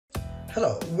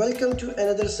Hello, welcome to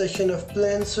another session of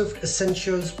PlanSwift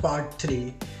Essentials Part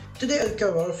 3. Today I'll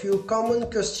cover a few common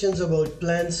questions about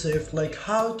PlanSwift, like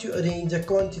how to arrange the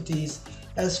quantities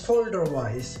as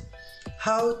folder-wise,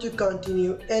 how to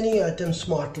continue any item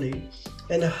smartly,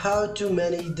 and how to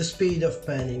manage the speed of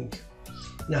panning.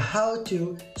 Now how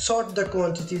to sort the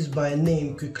quantities by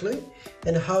name quickly,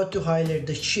 and how to highlight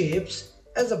the shapes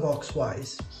as a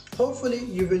box-wise. Hopefully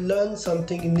you will learn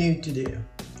something new today.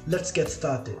 Let's get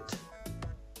started.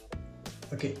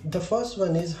 Okay, the first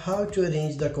one is how to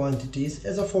arrange the quantities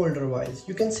as a folder wise.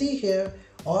 You can see here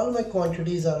all my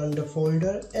quantities are under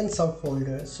folder and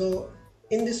subfolder. So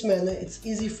in this manner it's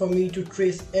easy for me to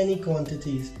trace any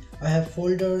quantities. I have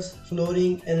folders,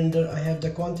 flooring, and under I have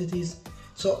the quantities.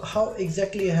 So how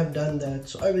exactly I have done that?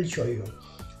 So I will show you.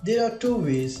 There are two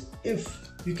ways. If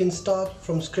you can start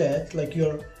from scratch, like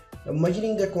you're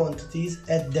measuring the quantities,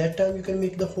 at that time you can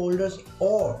make the folders,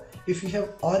 or if you have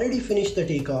already finished the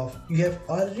takeoff, you have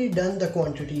already done the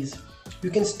quantities, you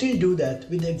can still do that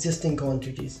with the existing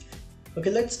quantities.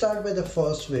 Okay, let's start by the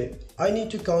first way. I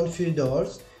need to count few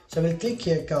doors, so I will click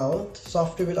here count.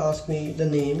 Software will ask me the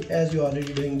name, as you are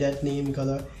already doing that, name,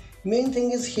 color. Main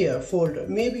thing is here folder.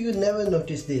 Maybe you never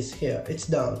notice this. Here it's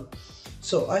down.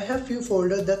 So I have few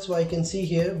folders, that's why I can see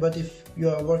here, but if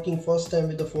you are working first time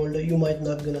with the folder, you might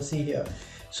not gonna see here.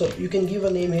 So you can give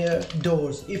a name here,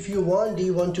 doors. If you want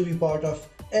D1 to be part of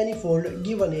any folder,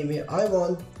 give a name here. I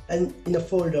want in a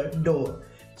folder door.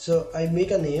 So I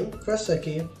make a name, press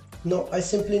OK. Now I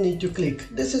simply need to click.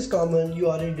 This is common, you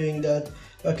are already doing that.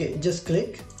 Okay, just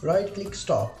click, right click,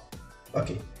 stop.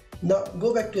 Okay, now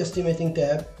go back to estimating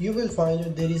tab. You will find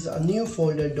that there is a new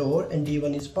folder door and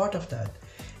D1 is part of that.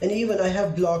 And even I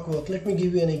have block work. Let me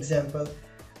give you an example.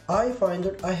 I find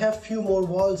that I have few more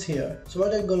walls here. So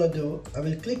what I'm gonna do, I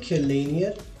will click here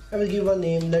linear. I will give a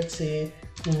name, let's say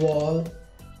wall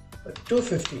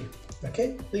 250.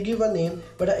 Okay, we'll give a name,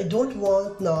 but I don't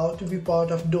want now to be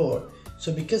part of door.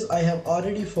 So because I have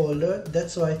already folder,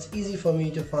 that's why it's easy for me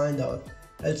to find out.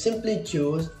 I'll simply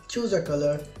choose a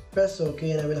color, press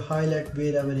OK, and I will highlight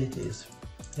wherever it is.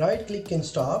 Right click and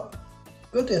stop.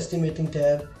 Go to estimating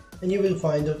tab, and you will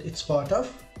find out it's part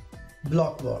of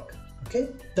block work. Okay,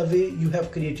 the way you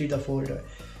have created the folder.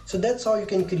 So that's how you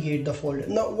can create the folder.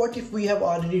 Now what if we have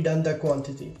already done the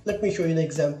quantity? Let me show you the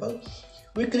example.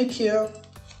 We click here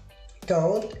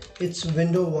count, it's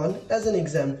window 1 as an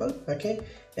example. Okay,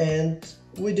 and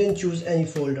we didn't choose any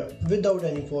folder, without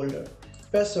any folder.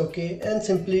 Press OK, and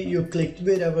simply you clicked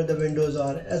wherever the windows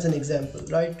are as an example.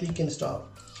 Right click and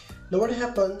stop. Now what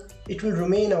happened, it will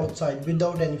remain outside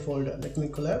without any folder. Let me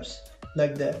collapse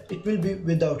like that. It will be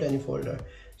without any folder.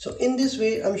 So in this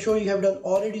way, I'm sure you have done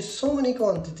already so many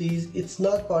quantities, it's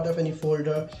not part of any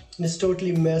folder, it's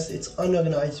totally mess, it's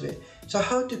unorganized way. So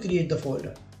how to create the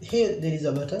folder? Here there is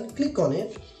a button, click on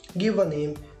it, give a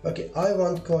name. Okay, I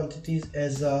want quantities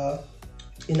as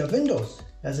in a Windows,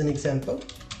 as an example,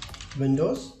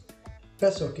 Windows,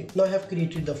 press OK. Now I have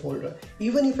created the folder.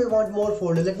 Even if I want more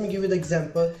folder, let me give you the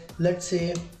example, let's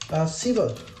say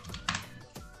civil,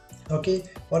 okay,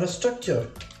 or a structure.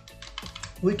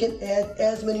 We can add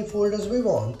as many folders we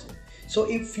want. So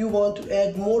if you want to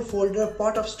add more folder,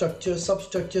 part of structure,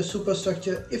 substructure,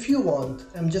 superstructure, if you want,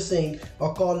 I'm just saying,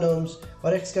 or columns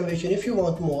or excavation, if you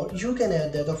want more, you can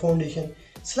add that, a foundation.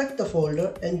 Select the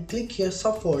folder and click here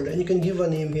subfolder, and you can give a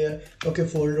name here. Okay,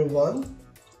 folder 1.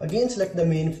 Again select the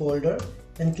main folder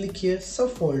and click here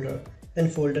subfolder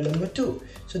and folder number 2.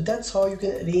 So that's how you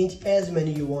can arrange as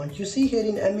many you want. You see here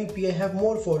in MEP I have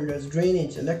more folders: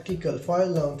 drainage, electrical, fire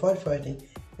alarm, firefighting.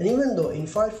 And even though in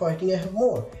firefighting I have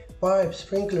more: pipe,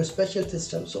 sprinkler, special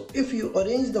system. So if you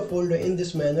arrange the folder in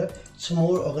this manner, it's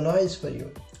more organized for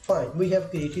you. Fine, we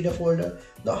have created a folder.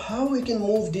 Now how we can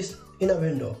move this in a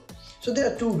window? So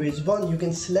there are two ways. One, you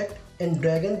can select and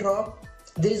drag and drop.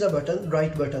 There is a button,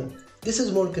 right button. This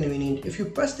is more convenient. If you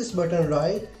press this button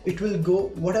right, it will go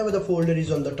whatever the folder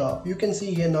is on the top. You can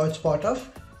see here now it's part of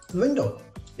window.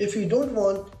 If you don't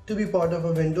want to be part of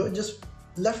a window, just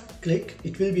left click,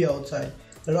 it will be outside.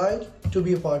 Right to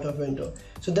be a part of window.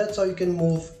 So that's how you can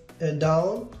move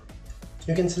down.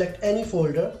 You can select any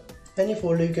folder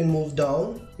you can move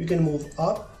down, you can move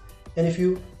up. And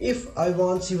if I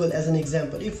want civil as an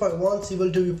example, if I want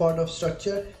civil to be part of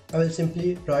structure, I will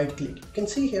simply right click. You can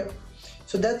see here.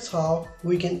 So that's how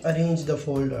we can arrange the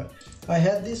folder. I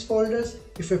have these folders.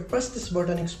 If I press this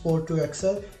button, export to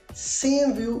Excel,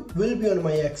 same view will be on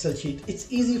my Excel sheet.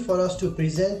 It's easy for us to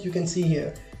present. You can see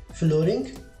here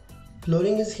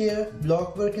flooring is here,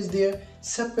 block work is there,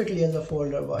 separately as a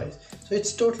folder wise. So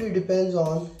it's totally depends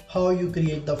on how you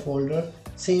create the folder.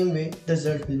 same way the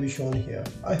result will be shown here.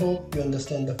 I hope you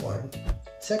understand the point.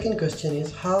 Second question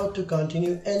is how to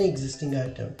continue any existing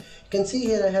item. You can see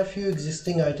here I have few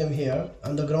existing item here.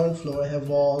 On the ground floor I have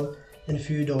wall and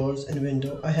few doors and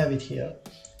window. I have it here.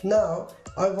 Now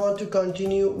I want to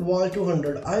continue wall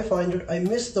 200. I find it I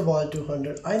missed the wall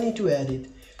 200. I need to add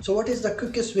it. So what is the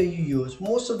quickest way you use?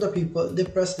 Most of the people, they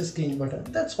press this green button.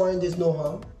 That's fine, there's no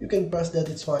harm. You can press that,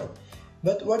 it's fine.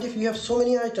 But what if you have so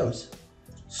many items?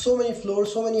 So many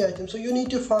floors, so many items. So you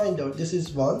need to find out. This is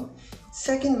one.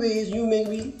 Second way is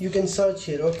you can search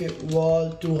here. Okay,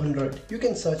 wall 200. You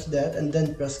can search that and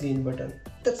then press green button.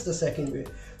 That's the second way.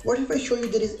 What if I show you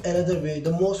there is another way,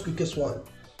 the most quickest one?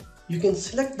 You can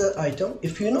select the item.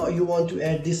 If you know you want to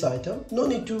add this item, no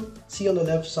need to see on the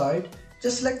left side.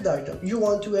 Just select the item. You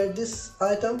want to add this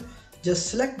item,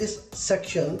 just select this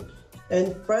section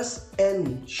and press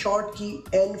N, short key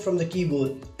N from the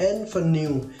keyboard, N for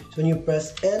new. So when you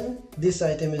press N, this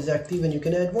item is active and you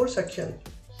can add more section.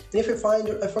 And if you find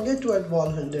I forget to add wall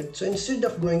 100, so instead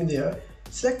of going there,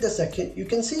 select the section. You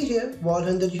can see here wall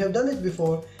 100, you have done it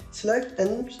before. Select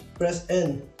and press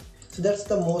N. So that's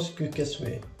the most quickest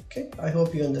way. Okay, I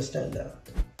hope you understand that.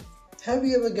 Have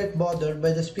you ever get bothered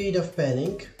by the speed of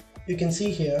panning? You can see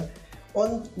here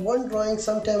on one drawing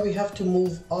sometimes we have to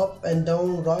move up and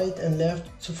down, right and left.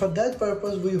 So for that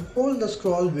purpose we hold the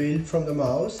scroll wheel from the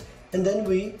mouse and then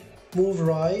we move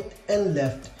right and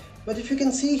left. But if you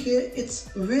can see here,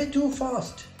 it's way too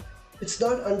fast. It's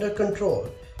not under control.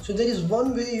 So there is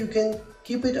one way you can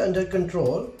keep it under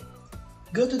control.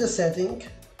 Go to the setting,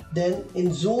 then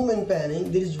in zoom and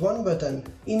panning there is one button,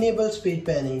 enable speed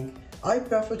panning. I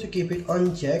prefer to keep it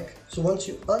unchecked. So once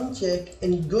you uncheck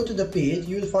and go to the page,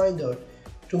 you will find out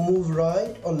to move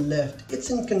right or left. It's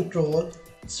in control.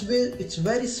 It's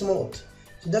very smooth.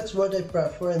 So that's what I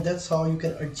prefer, and that's how you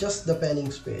can adjust the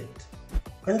panning speed.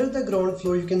 Under the ground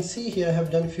floor, you can see here I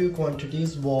have done few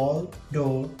quantities: wall,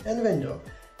 door and window.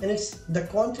 And the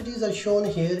quantities are shown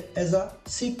here as a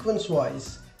sequence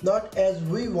wise, not as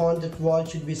we want that wall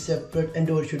should be separate and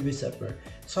door should be separate.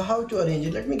 So how to arrange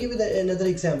it? Let me give you another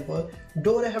example.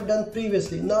 Door I have done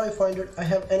previously. Now I find out I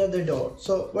have another door.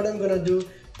 So what I'm gonna do,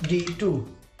 D2,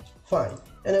 fine.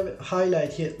 And I will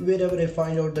highlight here wherever I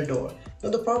find out the door. Now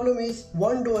the problem is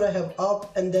one door I have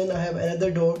up and then I have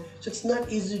another door. So it's not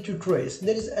easy to trace.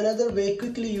 There is another way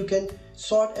quickly you can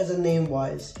sort as a name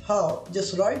wise. How?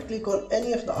 Just right click on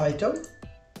any of the item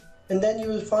and then you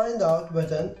will find out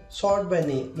button sort by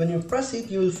name. When you press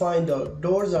it, you will find out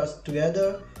doors are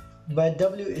together, by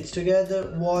W it's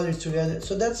together, wall is together.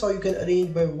 So that's how you can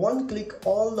arrange by one click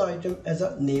all the item as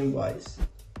a name wise.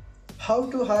 How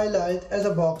to highlight as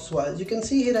a box wise? You can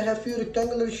see here I have few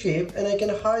rectangular shape and I can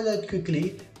highlight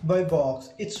quickly by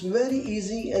box. It's very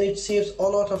easy and it saves a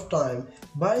lot of time.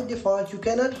 By default you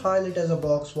cannot highlight as a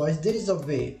box wise. There is a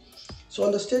way. So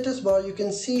on the status bar you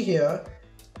can see here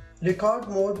record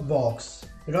mode box.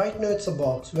 Right now it's a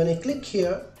box. When I click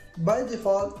here, by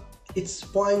default it's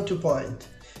point to point.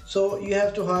 So you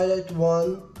have to highlight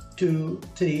 1, 2,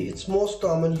 3. It's most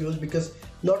common use because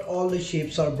not all the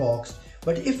shapes are boxed.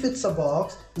 But if it's a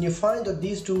box and you find that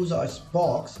these two are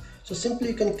box, so simply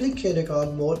you can click here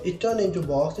record mode, it turn into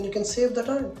box and you can save the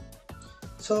time.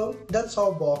 So that's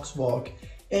how box work.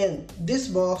 And this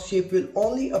box shape will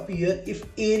only appear if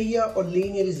area or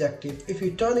linear is active. If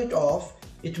you turn it off,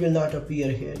 it will not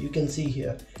appear here. You can see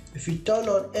here. If you turn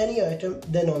on any item,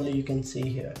 then only you can see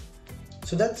here.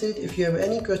 So that's it. If you have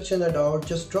any question or doubt,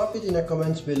 just drop it in the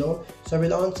comments below, so I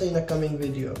will answer in a coming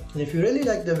video. And if you really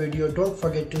like the video, don't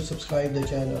forget to subscribe the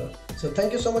channel. So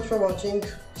thank you so much for watching.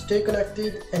 Stay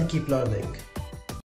connected and keep learning.